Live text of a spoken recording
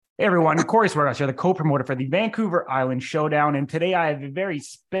Hey everyone, Corey Swergas here, the co-promoter for the Vancouver Island Showdown. And today I have a very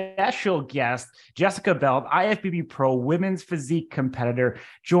special guest, Jessica Belt, IFBB Pro Women's Physique competitor,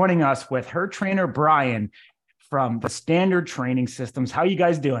 joining us with her trainer, Brian, from the Standard Training Systems. How are you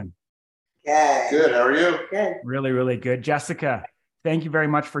guys doing? Yeah. Good. How are you? Good. Really, really good. Jessica, thank you very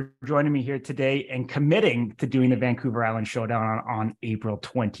much for joining me here today and committing to doing the Vancouver Island Showdown on April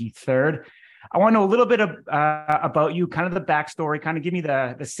 23rd. I want to know a little bit about you, kind of the backstory, kind of give me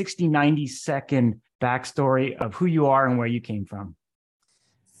the 60, 90 second backstory of who you are and where you came from.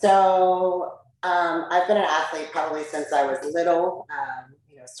 So I've been an athlete probably since I was little,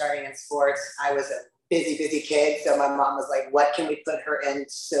 starting in sports. I was a busy kid. So my mom was like, what can we put her in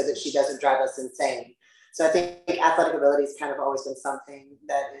so that she doesn't drive us insane? So I think athletic ability has kind of always been something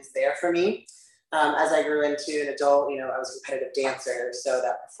that is there for me. As I grew into an adult, I was a competitive dancer, so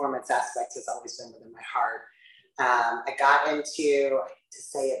that performance aspect has always been within my heart. I got into, I hate to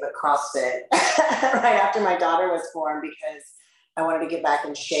say it, but CrossFit right after my daughter was born because I wanted to get back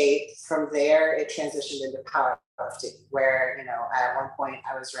in shape. From there, it transitioned into powerlifting, where, at one point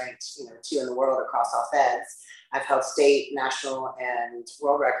I was ranked, 2 in the world across all feds. I've held state, national, and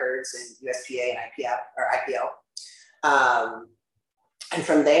world records in USPA and IPL. And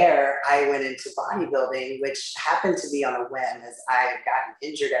from there, I went into bodybuilding, which happened to be on a whim as I had gotten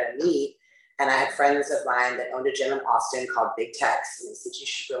injured at a meet. And I had friends of mine that owned a gym in Austin called Big Tex. And they said, you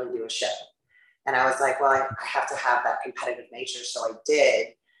should really do a show. And I was like, well, I have to have that competitive nature. So I did,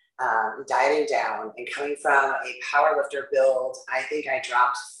 dieting down and coming from a powerlifter build. I think I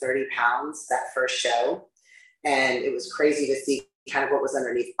dropped 30 pounds that first show. And it was crazy to see kind of what was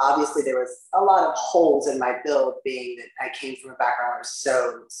underneath. Obviously, there was a lot of holes in my build, being that I came from a background where I was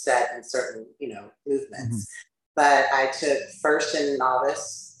so set in certain, movements. But I took first in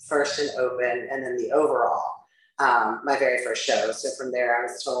novice, first in open, and then the overall, my very first show. So from there, I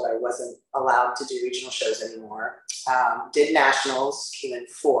was told I wasn't allowed to do regional shows anymore. Did nationals, came in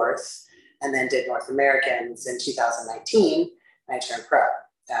 4th, and then did North Americans in 2019, and I turned pro.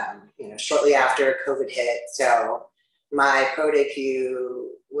 Shortly after COVID hit. So my pro debut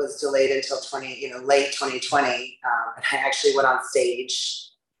was delayed until late 2020. And I actually went on stage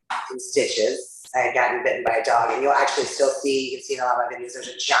in stitches. I had gotten bitten by a dog, and you'll actually still see, you can see in a lot of my videos, there's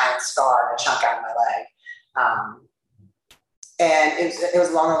a giant scar and a chunk out of my leg. And it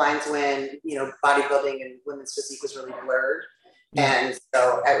was along the lines when, bodybuilding and women's physique was really blurred. And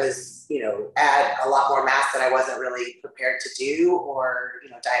so I was, add a lot more mass that I wasn't really prepared to do, or,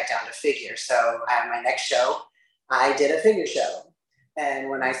 diet down to figure. So my next show, I did a figure show. And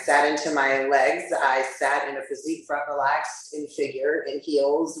when I sat into my legs, I sat in a physique front relaxed in figure in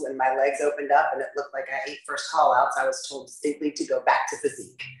heels. When my legs opened up and it looked like I ate first call outs, I was told distinctly to go back to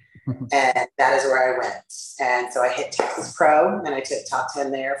physique. And that is where I went. And so I hit Texas Pro, and I took top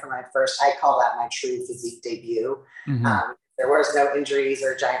 10 there for my first, I call that my true physique debut. There was no injuries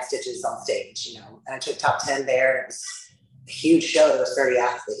or giant stitches on stage, and I took top 10 there. It was a huge show. There was 30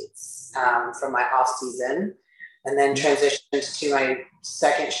 athletes from my off season, and then transitioned to my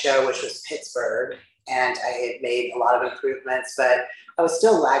second show, which was Pittsburgh. And I had made a lot of improvements, but I was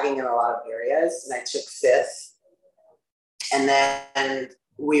still lagging in a lot of areas, and I took 5th. And then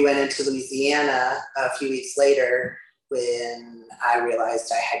we went into Louisiana a few weeks later when I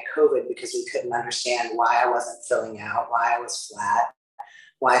realized I had COVID, because we couldn't understand why I wasn't filling out, why I was flat,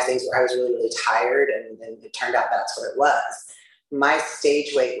 why I was really, really tired. And then it turned out that's what it was. My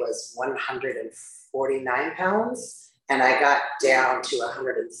stage weight was 149 pounds, and I got down to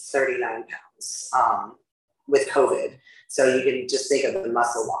 139 pounds with COVID. So you can just think of the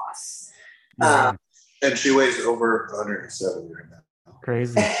muscle loss. And she weighs over 170 right now.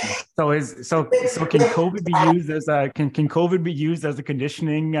 Crazy. So can COVID be used as can COVID be used as a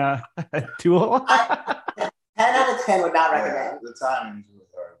conditioning tool? 10 out of 10 would not recommend. The timing was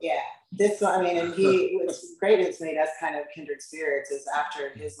hard. Yeah. This one, and what's great, it's made us kind of kindred spirits, is after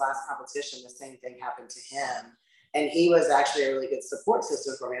his last competition, the same thing happened to him. And he was actually a really good support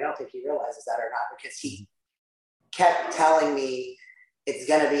system for me. I don't think he realizes that or not, because he kept telling me it's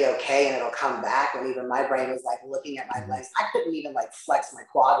going to be okay and it'll come back. And even my brain was like looking at my legs. I couldn't even flex my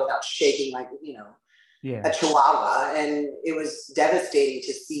quad without shaking a chihuahua. And it was devastating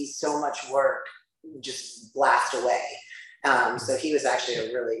to see so much work just blast away. So he was actually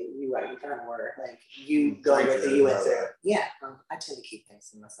you kind of were going with the you went through. Yeah, I tend to keep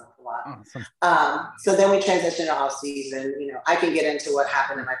things to myself a lot. Awesome. So then we transitioned to off season. I can get into what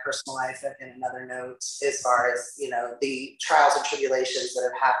happened in my personal life in another note, as far as the trials and tribulations that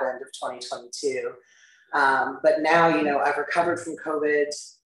have happened of 2022. But now I've recovered from COVID,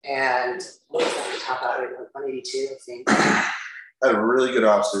 and what was that top out? 182, I think. had a really good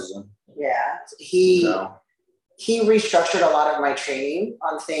off season. Yeah. He restructured a lot of my training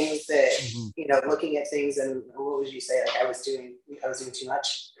on things that, looking at things and what would you say? Like I was doing too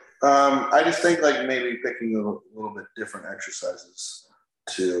much. I just think like maybe picking a little bit different exercises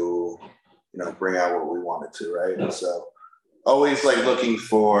to, bring out what we wanted to, right? And so always like looking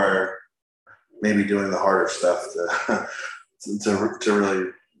for maybe doing the harder stuff to really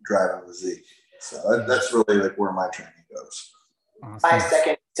drive on physique. So that's really like where my training goes. Awesome.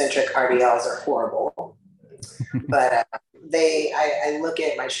 5-second eccentric RDLs are horrible, but I look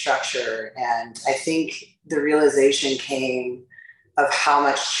at my structure and I think the realization came of how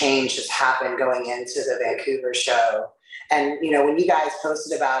much change has happened going into the Vancouver show. And, when you guys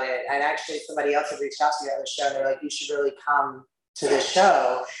posted about it, and actually somebody else had reached out to me at the show, they're like, you should really come to this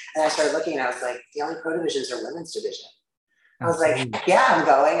show. And I started looking and I was like, the only pro divisions are women's division. I was like, yeah, I'm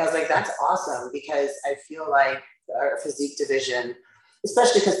going. I was like, that's awesome, because I feel like our physique division,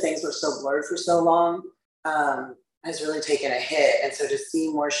 especially because things were so blurred for so long, has really taken a hit. And so to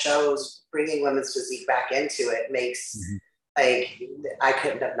see more shows bringing women's physique back into it makes like, I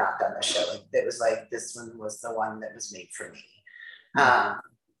couldn't have not done the show. Like, it was like, this one was the one that was made for me.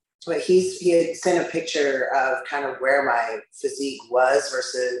 But he had sent a picture of kind of where my physique was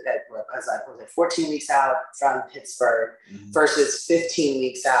versus that was like 14 weeks out from Pittsburgh versus 15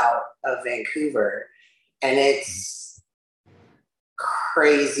 weeks out of Vancouver. And it's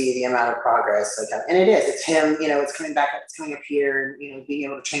crazy the amount of progress. And it is, it's him, it's coming back, it's coming up here, and, being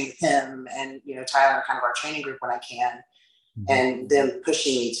able to train with him and, Tyler, kind of our training group when I can. And them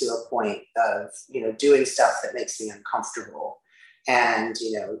pushing me to a point of, doing stuff that makes me uncomfortable and,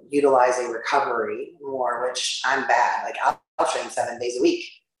 utilizing recovery more, which I'm bad. Like I'll train 7 days a week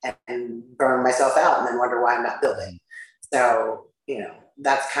and burn myself out and then wonder why I'm not building. So,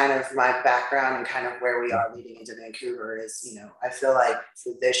 that's kind of my background and kind of where we are leading into Vancouver is, I feel like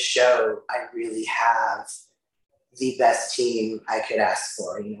for this show, I really have the best team I could ask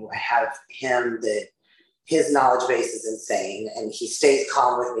for. I have him that his knowledge base is insane and he stays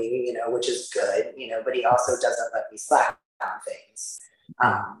calm with me, which is good, but he also doesn't let me slack on things.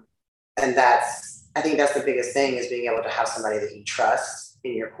 And I think that's the biggest thing, is being able to have somebody that you trust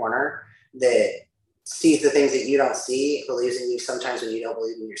in your corner that sees the things that you don't see, believes in you sometimes when you don't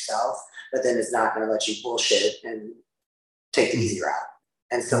believe in yourself, but then is not going to let you bullshit and take the easy route.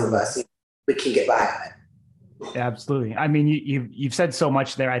 And some of us, we can get by on it. Absolutely. I mean, you've said so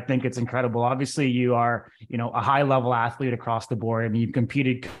much there. I think it's incredible. Obviously, you are, a high level athlete across the board. I mean, you've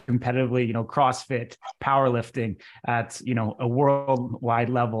competed competitively, Crossfit, powerlifting at, a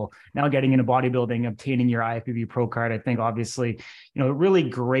worldwide level. Now getting into bodybuilding, obtaining your IFBB pro card. I think obviously, really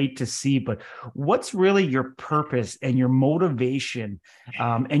great to see. But what's really your purpose and your motivation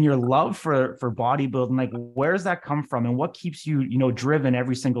and your love for bodybuilding? Like, where does that come from? And what keeps you, driven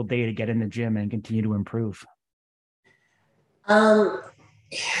every single day to get in the gym and continue to improve? Yeah,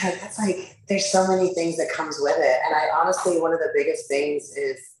 that's like, there's so many things that comes with it. And I honestly, one of the biggest things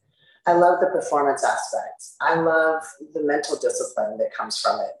is I love the performance aspect. I love the mental discipline that comes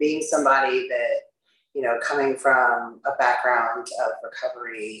from it. Being somebody that, coming from a background of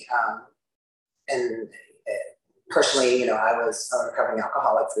recovery, and personally, I was a recovering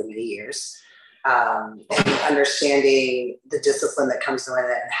alcoholic for many years, and understanding the discipline that comes with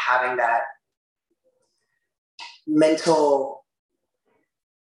it and having that mental,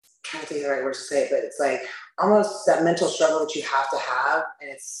 I'm trying to think of the right words to say it, but it's like almost that mental struggle that you have to have.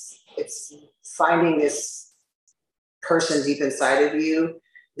 And it's finding this person deep inside of you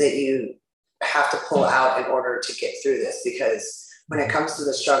that you have to pull out in order to get through this. Because when it comes to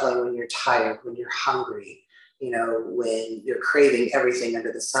the struggling, when you're tired, when you're hungry, when you're craving everything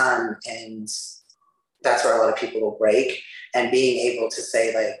under the sun, and that's where a lot of people will break. And being able to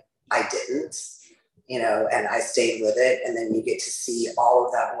say, like, I didn't, and I stayed with it. And then you get to see all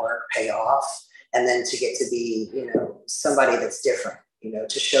of that work pay off. And then to get to be, somebody that's different,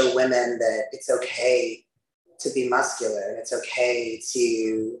 to show women that it's okay to be muscular and it's okay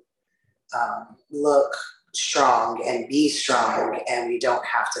to look strong and be strong. And we don't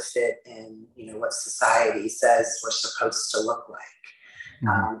have to fit in, what society says we're supposed to look like.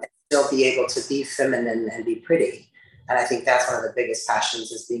 And still be able to be feminine and be pretty. And I think that's one of the biggest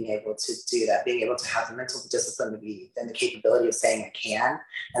passions, is being able to do that, being able to have the mental discipline to be, and the capability of saying I can,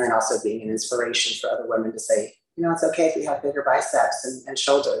 and then also being an inspiration for other women to say, it's okay if you have bigger biceps and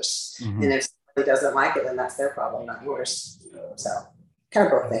shoulders. And if somebody doesn't like it, then that's their problem, not yours. So kind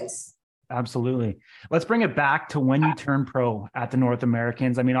of both things. Absolutely. Let's bring it back to when you turned pro at the North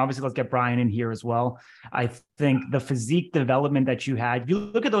Americans. I mean, obviously, let's get Brian in here as well. I think the physique development that you had, you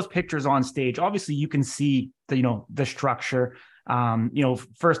look at those pictures on stage, obviously you can see the structure.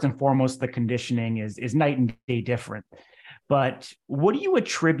 First and foremost, the conditioning is night and day different. But what do you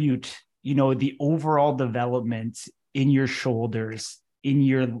attribute, the overall development in your shoulders, in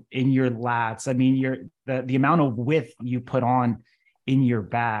your lats? I mean, the amount of width you put on in your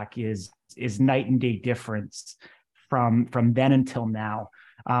back is night and day difference from then until now.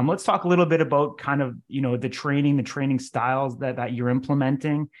 Let's talk a little bit about kind of, the training styles that you're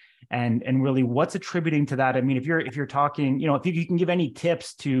implementing and really what's attributing to that. I mean, if you're talking, if you can give any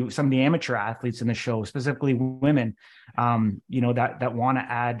tips to some of the amateur athletes in the show, specifically women, that want to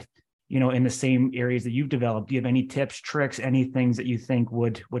add, in the same areas that you've developed, do you have any tips, tricks, any things that you think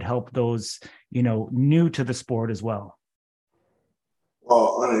would help those, new to the sport as well?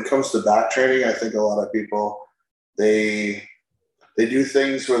 Well, when it comes to back training, I think a lot of people, they do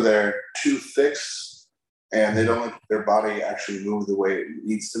things where they're too fixed and they don't let their body actually move the way it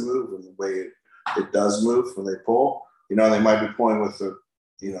needs to move and the way it does move when they pull. They might be pulling with the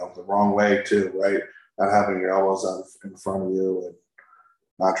wrong way too, right? Not having your elbows out in front of you and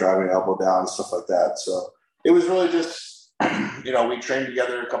not driving your elbow down and stuff like that. So it was really just, we trained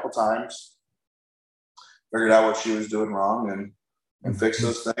together a couple times, figured out what she was doing wrong and fixed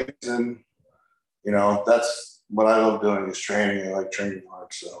those things. And, that's what I love doing is training. I like training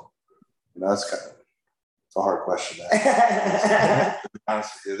hard. So, that's it's a hard question. To be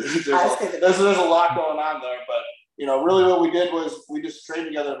honest with you. There's a lot going on there, but, really what we did was we just trained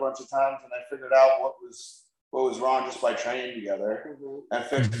together a bunch of times and I figured out what was wrong just by training together and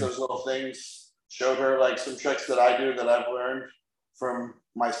fixed those little things, showed her like some tricks that I do that I've learned from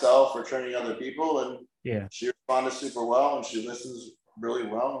myself or training other people. And she responded super well and she listens really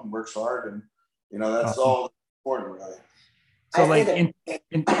well and works hard. And, that's all important, really.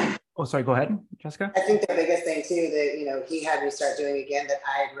 So sorry, go ahead, Jessica. I think the biggest thing too that, he had me start doing again that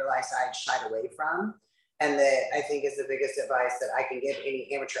I realized I had shied away from. And that I think is the biggest advice that I can give any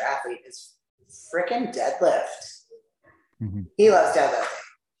amateur athlete is freaking deadlift. He loves deadlifting.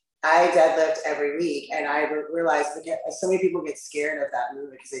 I deadlift every week, and I realized that so many people get scared of that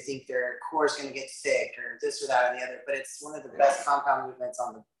movement because they think their core is going to get thick or this or that or the other. But it's one of the best compound movements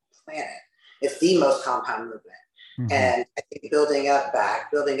on the planet. It's the most compound movement. And I think building up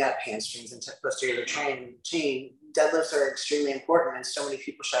back, building up hamstrings and posterior chain, deadlifts are extremely important. And so many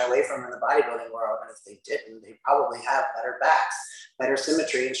people shy away from them in the bodybuilding world. And if they didn't, they probably have better backs, better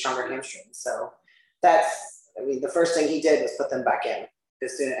symmetry, and stronger hamstrings. So the first thing he did was put them back in.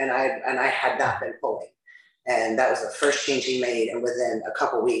 And I had not been pulling. And that was the first change he made. And within a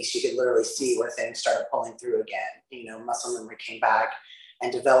couple of weeks, you could literally see where things started pulling through again. Muscle memory came back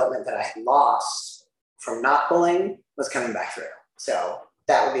and development that I had lost from not pulling was coming back through. So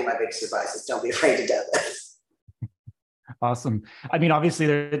that would be my biggest advice is don't be afraid to deadlift. Awesome. I mean, obviously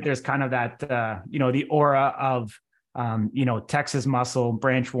there's kind of that, the aura of, Texas Muscle,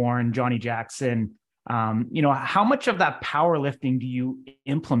 Branch Warren, Johnny Jackson. How much of that powerlifting do you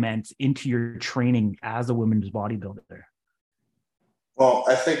implement into your training as a women's bodybuilder? Well,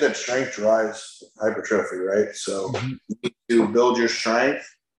 I think that strength drives hypertrophy, right? So you need to build your strength,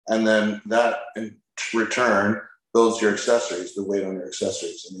 and then that in return builds your accessories, the weight on your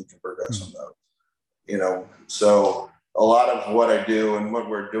accessories, and you can progress on those. So a lot of what I do and what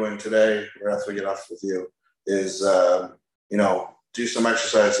we're doing today, right after we get off with you, is do some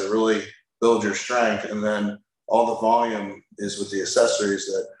exercise that really build your strength, and then all the volume is with the accessories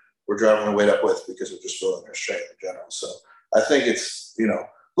that we're driving the weight up with because we're just building our strength in general. So I think it's,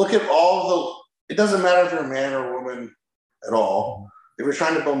 look at it doesn't matter if you're a man or a woman at all. If you're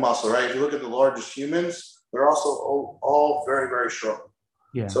trying to build muscle, right? If you look at the largest humans, they're also all very, very strong.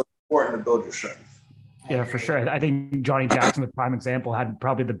 Yeah. So it's important to build your strength. Yeah, for sure. I think Johnny Jackson, the prime example, had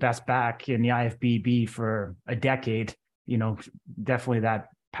probably the best back in the IFBB for a decade. Definitely that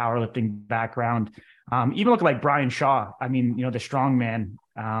powerlifting background. Even look like Brian Shaw. I mean, the strongman,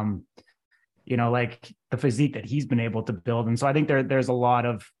 like the physique that he's been able to build. And so I think there's a lot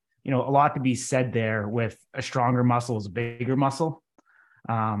to be said there with a stronger muscle is a bigger muscle,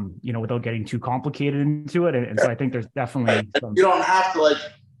 without getting too complicated into it. And so I think there's definitely you don't have to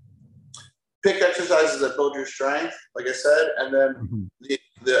pick exercises that build your strength, like I said, and then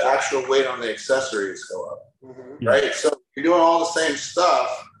the actual weight on the accessories go up, right? So you're doing all the same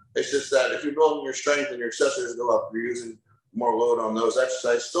stuff. It's just that if you're building your strength and your accessories go up, you're using more load on those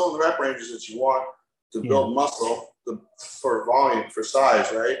exercises, still in the rep ranges that you want to build muscle for volume, for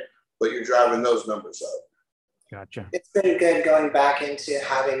size, right? But you're driving those numbers up. Gotcha. It's been good going back into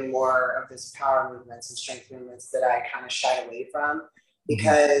having more of this power movements and strength movements that I kind of shied away from.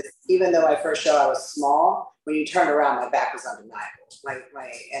 Because even though my first show I was small, when you turned around, my back was undeniable.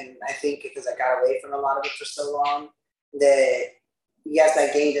 And I think because I got away from a lot of it for so long, that yes,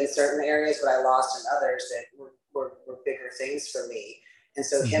 I gained in certain areas, but I lost in others that were bigger things for me. And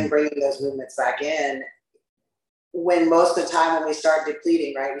so him bringing those movements back in, when most of the time when we start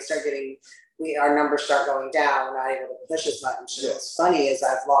depleting, right, our numbers start going down. We're not able to push as much. And what's funny is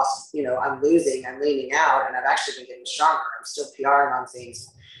I've lost, I'm losing, I'm leaning out, and I've actually been getting stronger. I'm still PRing on things,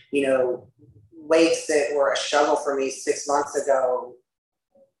 weights that were a struggle for me 6 months ago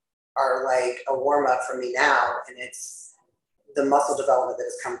are like a warm up for me now. And it's the muscle development that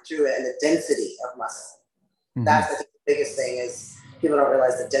has come through it and the density of muscle. That's I think the biggest thing is people don't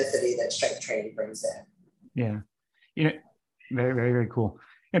realize the density that strength training brings in. Yeah. Very, very, very cool.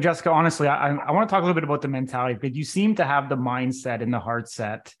 Jessica, honestly, I want to talk a little bit about the mentality, because you seem to have the mindset and the heart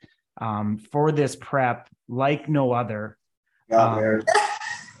set for this prep like no other.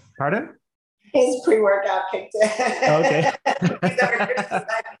 Pardon? His pre-workout kicked in. Okay.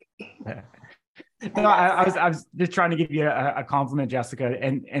 No, I was just trying to give you a compliment, Jessica,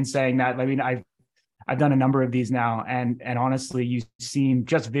 and saying that. I mean, I've done a number of these now, and honestly, you seem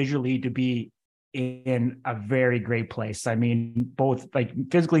just visually to be in a very great place. I mean, both like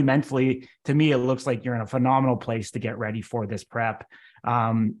physically, mentally, to me, it looks like you're in a phenomenal place to get ready for this prep.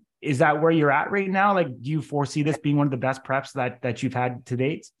 Is that where you're at right now? Like, do you foresee this being one of the best preps that you've had to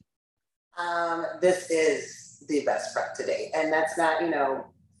date? This is the best prep to date. And that's not,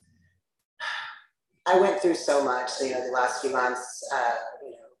 I went through so much, the last few months,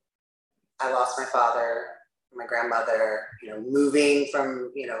 I lost my father, my grandmother, moving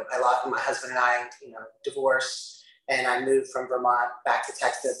from, I lost my husband and I, divorced, and I moved from Vermont back to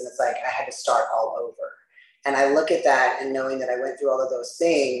Texas. And it's like, I had to start all over. And I look at that and knowing that I went through all of those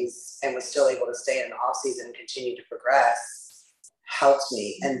things and was still able to stay in an off season and continue to progress helped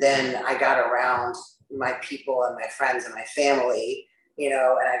me. And then I got around my people and my friends and my family, and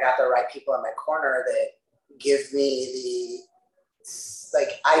I got the right people in my corner that give me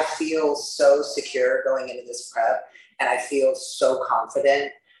I feel so secure going into this prep, and I feel so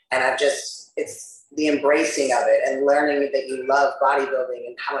confident, and it's the embracing of it and learning that you love bodybuilding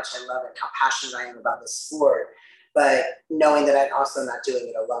and how much I love it and how passionate I am about the sport, but knowing that I'm also not doing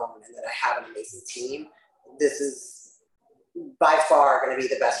it alone and that I have an amazing team. This is by far going to be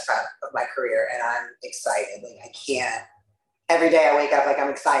the best prep of my career, and I'm excited. Every day I wake up, I'm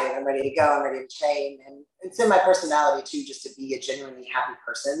excited. I'm ready to go. I'm ready to train. And it's in my personality too, just to be a genuinely happy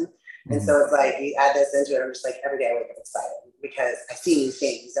person. And so it's like, you add this into it. I'm just like, every day I wake up excited because I see new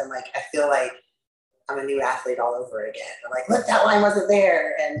things. I'm like, I feel like I'm a new athlete all over again. I'm like, look, that line wasn't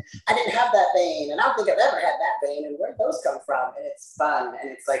there. And I didn't have that vein. And I don't think I've ever had that vein. And where'd those come from? And it's fun. And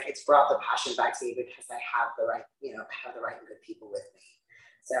it's like, it's brought the passion back to me because I have the right, I have the right good people with me.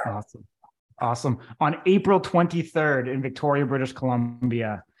 So Awesome. On April 23rd in Victoria, British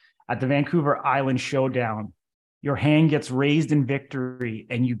Columbia, at the Vancouver Island Showdown, your hand gets raised in victory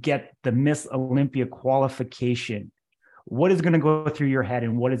and you get the Miss Olympia qualification. What is going to go through your head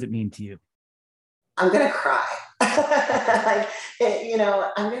and what does it mean to you? I'm going to cry. I'm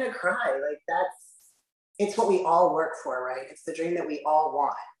going to cry. It's what we all work for, right? It's the dream that we all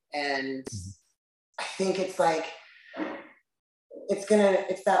want. And I think it's like,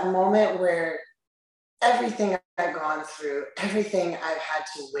 it's that moment where everything I've gone through, everything I've had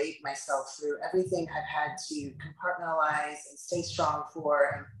to weight myself through, everything I've had to compartmentalize and stay strong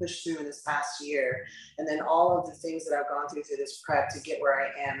for and push through in this past year. And then all of the things that I've gone through this prep to get where I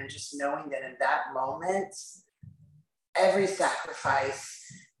am, and just knowing that in that moment, every sacrifice,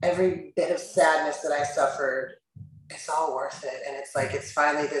 every bit of sadness that I suffered, it's all worth it. And it's like, it's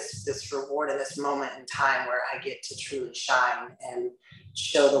finally this reward in this moment in time where I get to truly shine and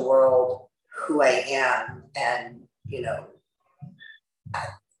show the world who I am. And,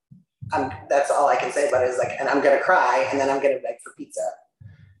 that's all I can say about it is like, and I'm going to cry and then I'm going to beg for pizza.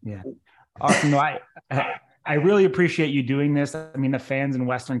 Yeah. Awesome. No, I really appreciate you doing this. I mean, the fans in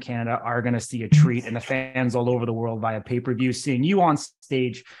Western Canada are going to see a treat, and the fans all over the world via pay-per-view seeing you on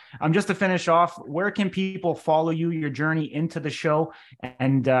stage. Just to finish off, where can people follow you, your journey into the show?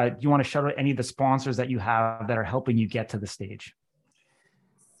 And do you want to shout out any of the sponsors that you have that are helping you get to the stage?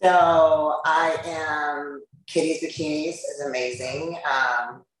 So I am Kitty's Bikinis is amazing.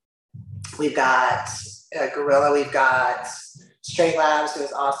 We've got Gorilla. We've got Straight Labs, who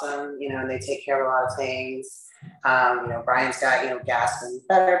is awesome, and they take care of a lot of things. Brian's got, Gasp and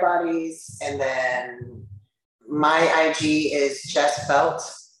Better Bodies. And then my IG is Jess Belt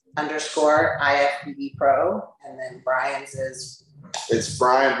 _ IFBB Pro. And then Brian's is... It's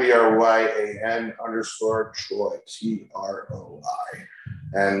Brian, BRYAN _ Troy, TROI.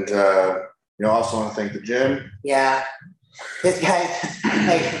 And, also want to thank the gym. Yeah. This guy,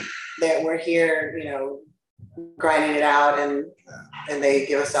 we're here, grinding it out, and they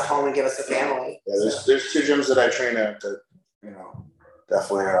give us a home and give us a family. Yeah, there's 2 gyms that I train at that,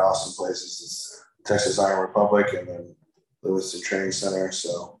 definitely are awesome places. It's Texas Iron Republic and then Lewiston Training Center.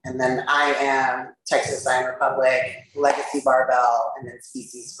 So, and then I am Texas Iron Republic, Legacy Barbell, and then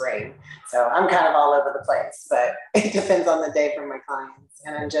Species Spring. So I'm kind of all over the place, but it depends on the day for my clients.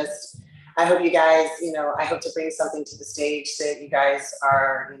 And I hope you guys, I hope to bring something to the stage that you guys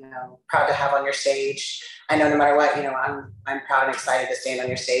are, proud to have on your stage. I know no matter what, I'm proud and excited to stand on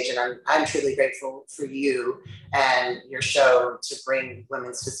your stage, and I'm truly grateful for you and your show to bring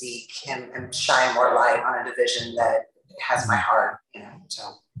women's physique and shine more light on a division that has my heart, so.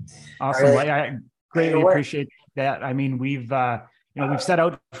 Awesome. Really, I greatly appreciate that. I mean, we've set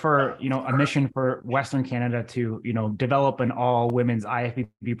out for, a mission for Western Canada to, develop an all women's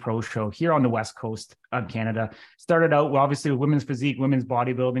IFBB pro show here on the West Coast of Canada. Started out, obviously, with women's physique, women's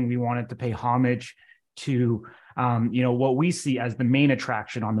bodybuilding. We wanted to pay homage to, what we see as the main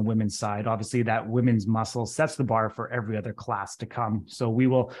attraction on the women's side. Obviously, that women's muscle sets the bar for every other class to come. So we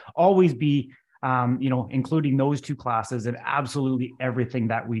will always be including those 2 classes and absolutely everything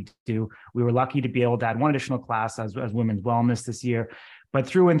that we do. We were lucky to be able to add 1 additional class as women's wellness this year, but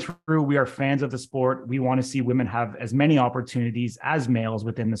through and through, we are fans of the sport. We want to see women have as many opportunities as males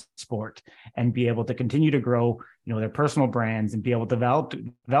within the sport and be able to continue to grow, their personal brands and be able to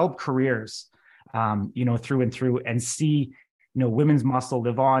develop careers, through and through, and see, women's muscle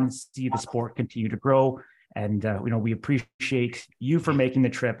live on, see the sport continue to grow. And, we appreciate you for making the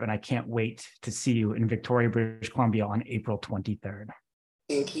trip, and I can't wait to see you in Victoria, British Columbia on April 23rd.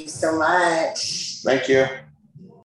 Thank you so much. Thank you.